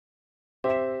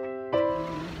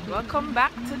Welcome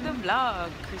back to the vlog,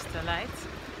 Crystalites.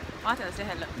 Martha, say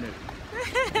hello. No.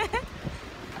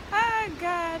 Oh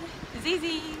God,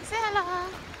 Zizi, say hello.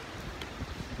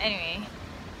 Anyway,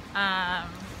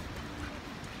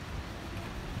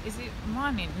 is it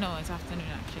morning? No, it's afternoon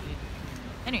actually.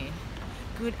 Anyway,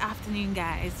 good afternoon,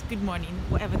 guys. Good morning,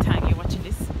 whatever time you're watching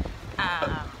this.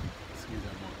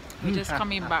 We're just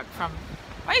coming back from.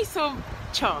 Why are you so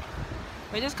chop?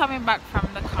 We're just coming back from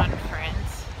the conference.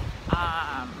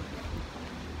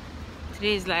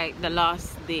 Today is like the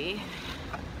last day.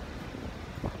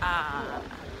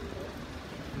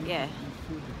 Yeah,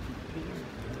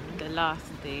 the last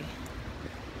day.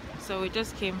 So we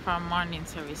just came from morning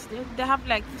service. They have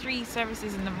like 3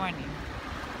 services in the morning.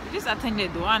 We just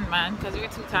attended one, man, because we were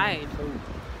too tired.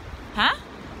 Huh?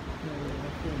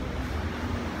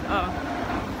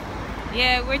 Oh,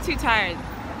 yeah, we're too tired.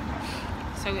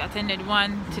 So we attended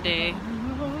one today,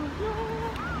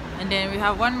 and then we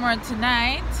have one more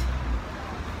tonight.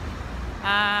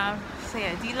 So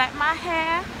yeah, do you like my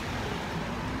hair?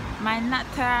 My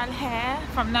natural hair?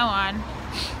 From now on,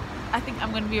 I think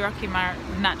I'm gonna be rocking my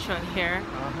natural hair.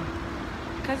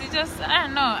 Cause it just, I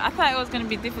don't know, I thought it was gonna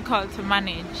be difficult to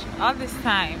manage all this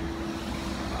time.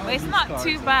 But it's not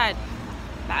too bad.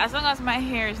 Like, as long as my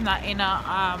hair is not in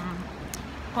a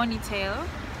ponytail.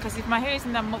 Because if my hair is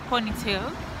in a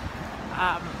ponytail,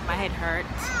 my head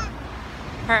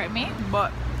hurt me.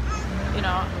 But you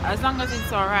know, as long as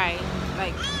it's alright,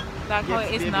 like how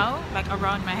it is now, like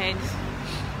around my head.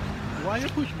 Why you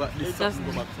push back this just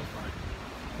go back so far?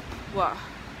 What?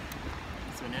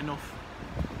 It's when enough.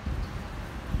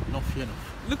 Enough.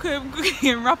 Look at him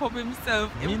cooking, wrap up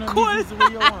himself. You know, cold. this is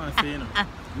what you want to say, you know.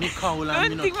 Me cowl and me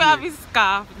Don't think we not have his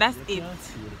scarf, that's it.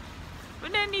 We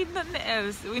don't need nothing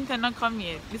else. Winter not come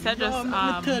yet. This is just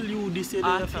I tell you this is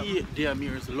the feet there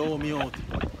mirrors low me out.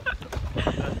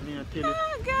 Me I tell you.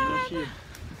 Oh God. You know,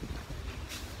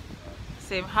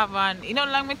 same have on, you know,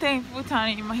 long me time put on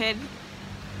in my head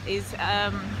is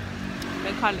what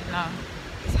they call it now,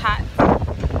 his hat.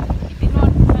 He didn't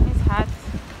want to put on his hat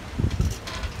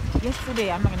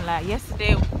yesterday. I'm not gonna lie,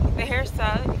 yesterday the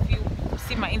hairstyle, if you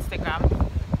see my Instagram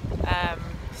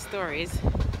stories,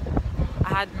 I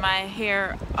had my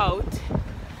hair out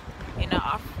in an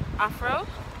afro,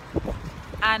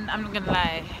 and I'm not gonna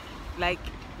lie, like,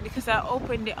 because I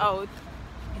opened it out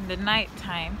in the night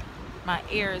time, my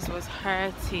ears was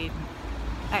hurting.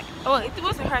 Like, oh, it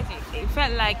wasn't hurting, it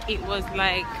felt like it was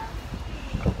like,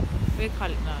 what do you call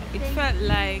it now? It felt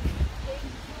like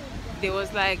there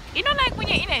was like, you know, like when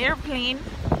you're in an airplane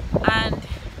and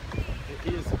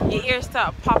your ears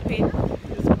start popping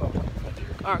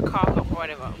or cock up or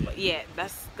whatever. But yeah,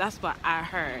 that's what I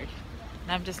heard,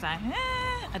 and I'm just like,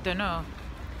 I don't know.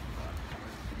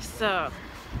 So,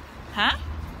 huh?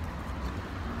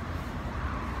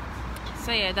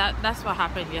 So yeah, that's what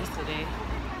happened yesterday.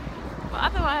 But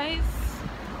otherwise,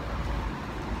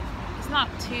 it's not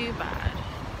too bad.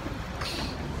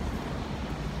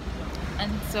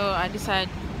 And so I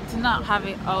decided to not have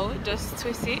it out, just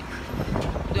twist it,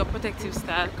 do a protective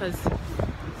style, because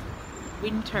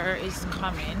winter is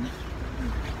coming.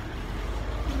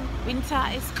 Winter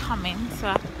is coming, so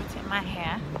I have to protect my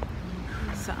hair.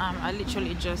 So I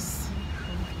literally just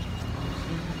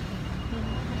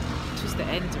twist the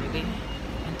ends really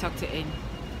and tucked it in.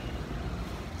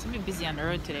 It's a bit busy on the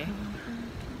road today.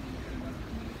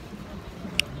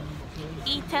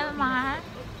 Etelmar.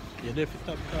 you're there for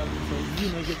stop calling, so you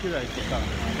know get your right to call.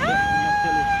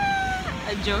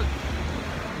 A joke.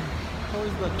 How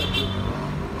is that a joke?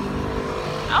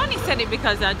 I only said it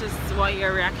because I just want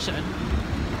your reaction.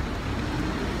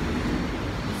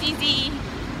 Zizi.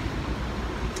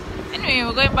 Anyway,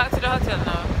 we're going back to the hotel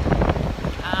now.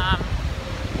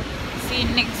 See you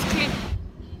next clip.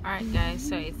 Alright guys,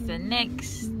 so it's the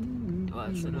next, well,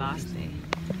 it's the last day.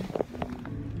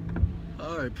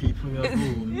 Alright people, we are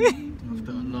home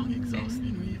after a long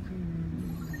exhausting week.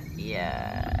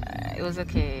 Yeah, it was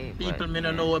okay. People may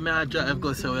not know what I drive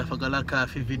go, so if I go like a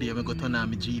video, I go turn on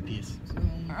my GPS.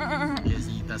 Yes,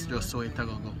 that's just so it go.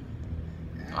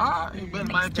 Well,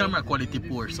 my camera quality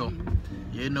poor, so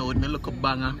you know, when I look up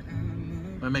banger,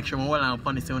 I make sure my wall and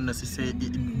funny say when I say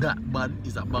it that bad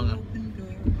is a banger.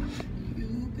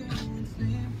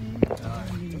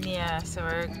 Yeah, so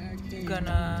we're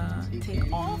gonna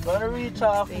take off. Gonna reach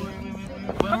off.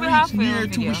 When we halfway reach near in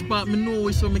the to video. which part I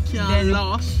know so I can't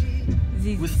last.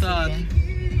 We start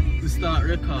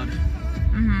record.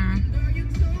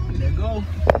 There you go.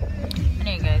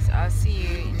 Anyway guys, I'll see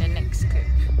you in the next clip.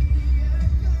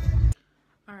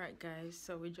 Alright guys,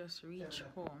 so we just reached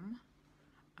home.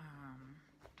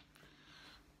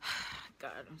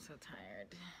 God, I'm so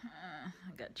tired. I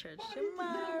got church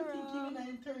tomorrow.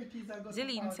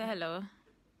 Zilline, say hello.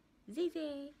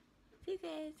 Zizi,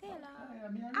 say hello.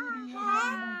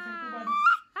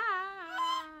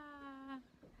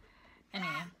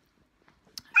 Anyway,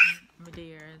 I'm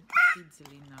there to feed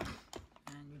Zilline now,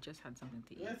 and we just had something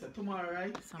to eat. Yes, tomorrow,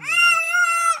 right? Some lunch.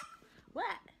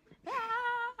 What?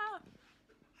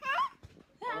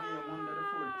 Monday the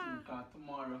 14th,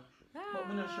 tomorrow. But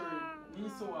I'm not sure. Me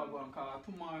so I go and call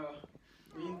tomorrow.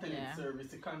 The internet service,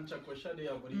 the contract was shut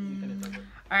down, but the internet.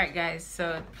 Alright, guys,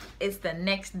 so it's the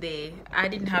next day. I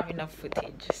didn't have enough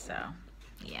footage, so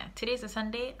yeah. Today's a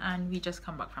Sunday, and we just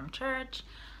come back from church.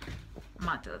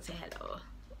 Marta will say hello.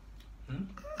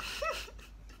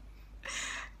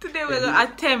 Today we're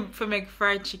gonna attempt to make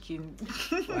fried chicken.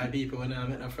 Why people when I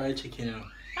make a fried chicken, you know,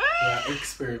 we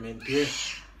experiment here.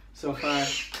 So far,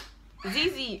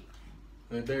 Zizi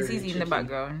in the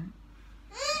background.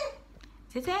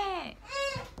 Zizi.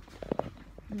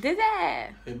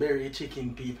 We bury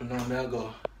chicken, people. Now we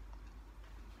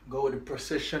go with the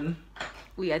procession.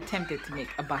 We attempted to make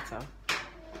a batter.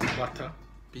 People.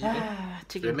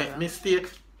 Chicken. We make mistake,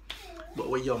 but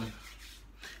we young.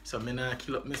 So I not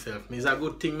kill up myself. It's a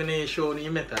good thing I show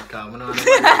you method, because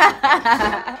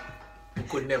I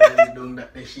could never live doing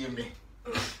that. They shame me.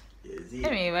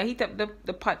 Anyway, I heat up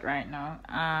the pot right now.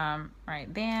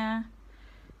 Right there.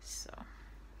 So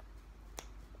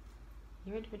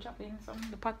you ready for chopping some?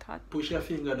 The pot hot? Push your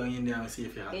finger down in there and see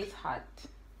if you're hot. It's hot.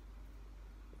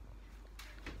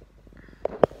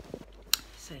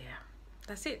 So yeah,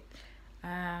 that's it.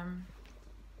 I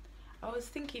was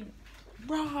thinking,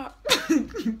 bruh,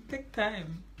 take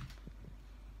time.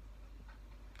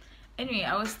 Anyway,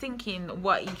 I was thinking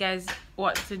what you guys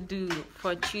want to do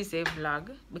for Tuesday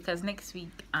vlog, because next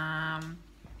week we're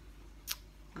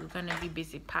gonna be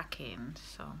busy packing,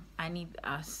 so I need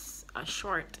a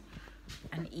short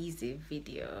and easy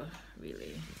video,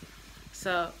 really.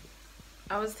 So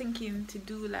I was thinking to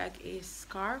do like a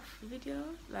scarf video,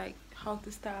 like how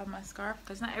to style my scarf,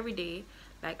 because not every day,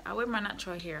 like I wear my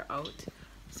natural hair out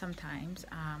sometimes,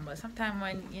 but sometimes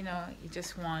when you know you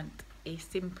just want a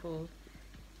simple,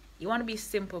 you want to be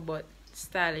simple but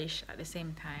stylish at the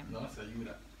same time. No, so you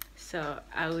that. So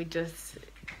I would just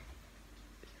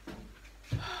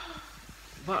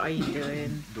what are you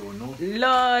doing? Don't know.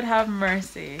 Lord have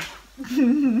mercy.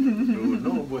 Don't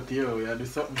know, but yeah, we have to do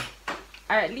something.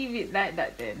 Alright, leave it like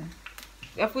that then.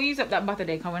 If we use up that butter,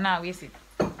 then can we not waste it?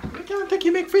 You can't take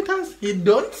you make fritters. You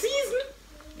don't season.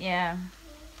 Yeah.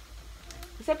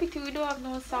 It's a pity we don't have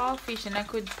no saltfish, and I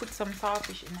could put some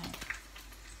saltfish in there.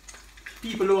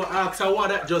 People who ask her what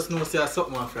that just know say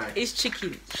something on fried. It's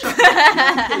chicken. You don't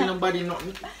tell nobody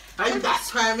nothing.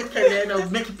 That's why I'm telling you now,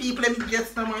 make people let me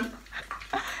guess now, man.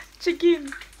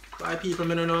 Chicken. Why people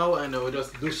don't know how I know,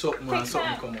 just do something and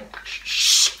something come out.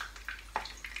 Shh.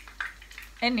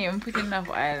 Anyway, I'm putting enough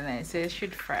oil in it, so it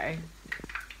should fry.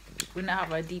 We don't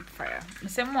have a deep fryer. I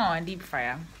said more a deep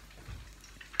fryer.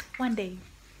 One day,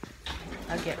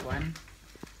 I'll get one.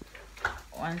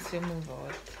 Once we move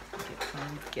out,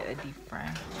 get a deep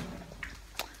fryer.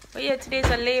 But yeah, today's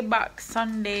a laid-back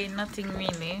Sunday, nothing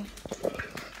really.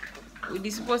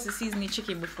 We're supposed to season the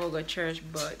chicken before we go to church,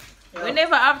 but we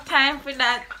never have time for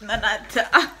that. I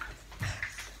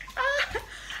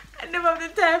never have the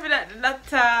time for that.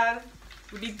 Not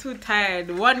we be too tired.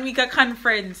 1 week of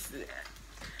conference.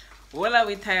 Well, are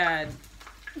we tired?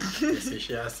 See,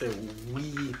 she has said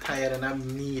we tired and I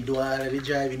need do all the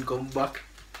driving come back.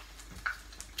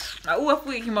 Who have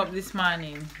wake him up this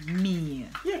morning? Me.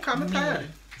 Yeah, come tired.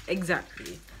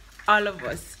 Exactly. All of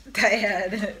us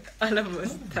tired. All of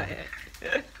us tired.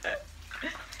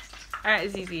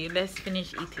 Alright, Zizi, let's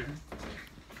finish eating.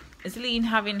 Is Lean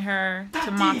having her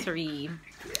tomatoey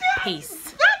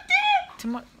paste?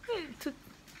 What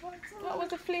was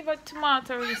the flavor?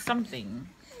 Tomatoey something.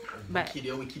 But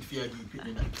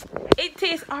it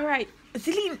tastes alright.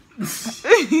 Celine.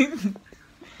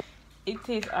 It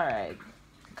tastes alright.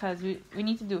 Because we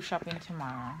need to do shopping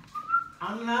tomorrow.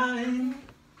 Online.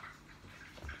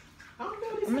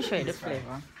 Let me show you the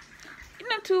flavor. It's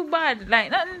not too bad.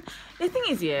 Like nothing. The thing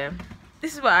is, yeah,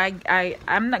 this is what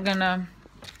I'm not gonna.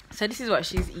 So this is what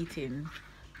she's eating.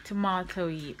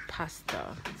 Tomatoey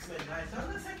pasta. So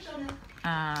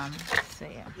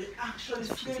yeah. It actually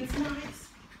smells nice.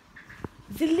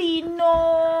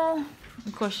 Zelino.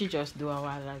 Because she just do a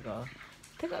while ago.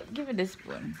 Give me the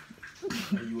spoon.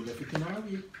 Are you left it in our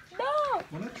way? No.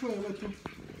 Wanna throw it too?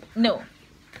 No.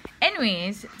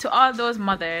 Anyways, to all those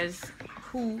mothers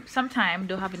who sometimes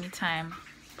don't have any time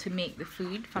to make the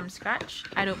food from scratch,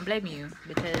 I don't blame you,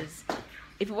 because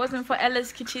if it wasn't for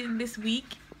Ella's kitchen this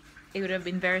week, it would have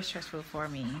been very stressful for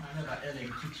me. Another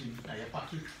Ellen kitchen. Your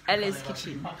pocket. Ella's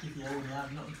kitchen. Pocket, you only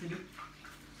have nothing to do.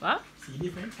 What? See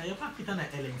different? Your pocket on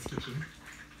Ellen's kitchen.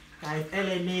 If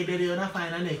Ellen needed you, not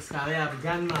find a next car. We have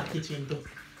grandma kitchen too.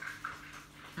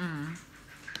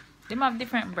 They have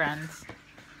different brands.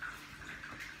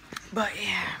 But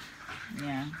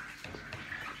yeah.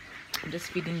 I'm just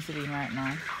feeding Celine right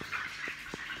now.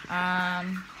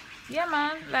 Yeah,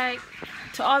 man, like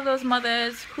to all those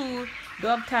mothers who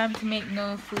don't have time to make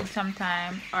no food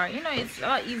sometime, or you know, it's a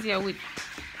lot easier with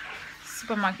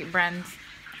supermarket brands.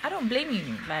 I don't blame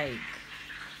you. Like,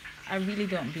 I really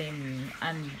don't blame you.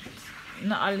 And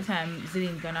not all the time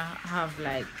Celine's gonna have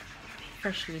like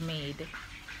freshly made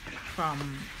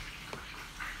from,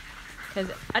 because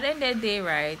at the end of the day,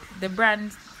 right, the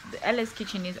brand, the Ella's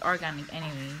Kitchen is organic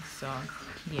anyway, so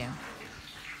yeah.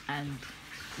 And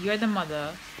you're the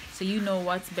mother, so you know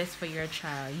what's best for your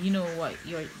child. You know what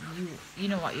you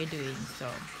know what you're doing. So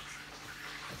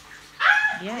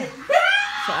yeah.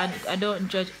 So I don't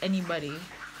judge anybody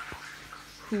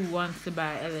who wants to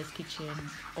buy Ella's Kitchen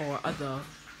or other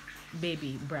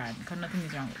baby brand, because nothing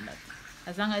is wrong with that.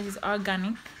 As long as it's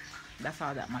organic, that's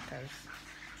all that matters.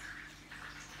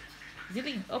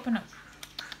 Zilly, open up.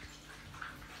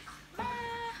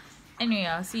 Anyway,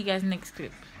 I'll see you guys next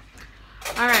clip.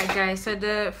 Alright guys, so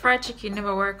the fried chicken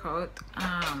never worked out.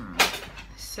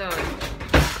 So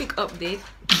quick update.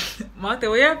 Martha,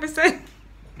 what you have to say?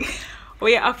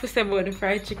 What you have to say about the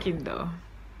fried chicken though?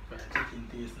 Fried chicken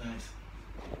tastes nice.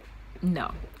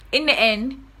 No. In the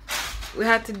end, we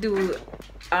had to do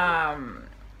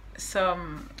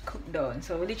some cook down.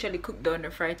 So we literally cooked down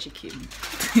the fried chicken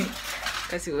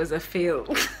because it was a fail.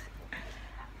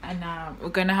 And we're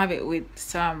gonna have it with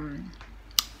some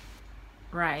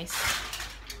rice,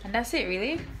 and that's it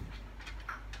really.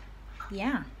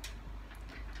 Yeah,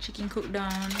 chicken cooked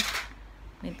down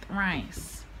with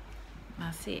rice,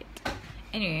 that's it.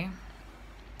 Anyway,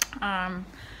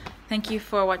 thank you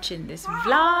for watching this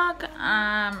vlog.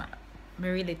 I'm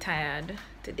really tired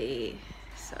today,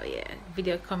 so yeah,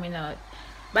 video coming out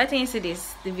by the time you see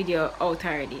this, the video out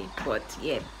already, but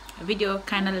yeah, video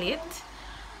kind of late.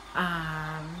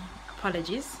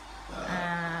 Apologies.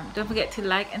 Don't forget to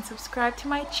like and subscribe to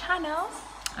my channel,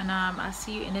 and I'll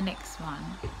see you in the next one.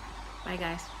 Bye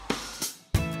guys.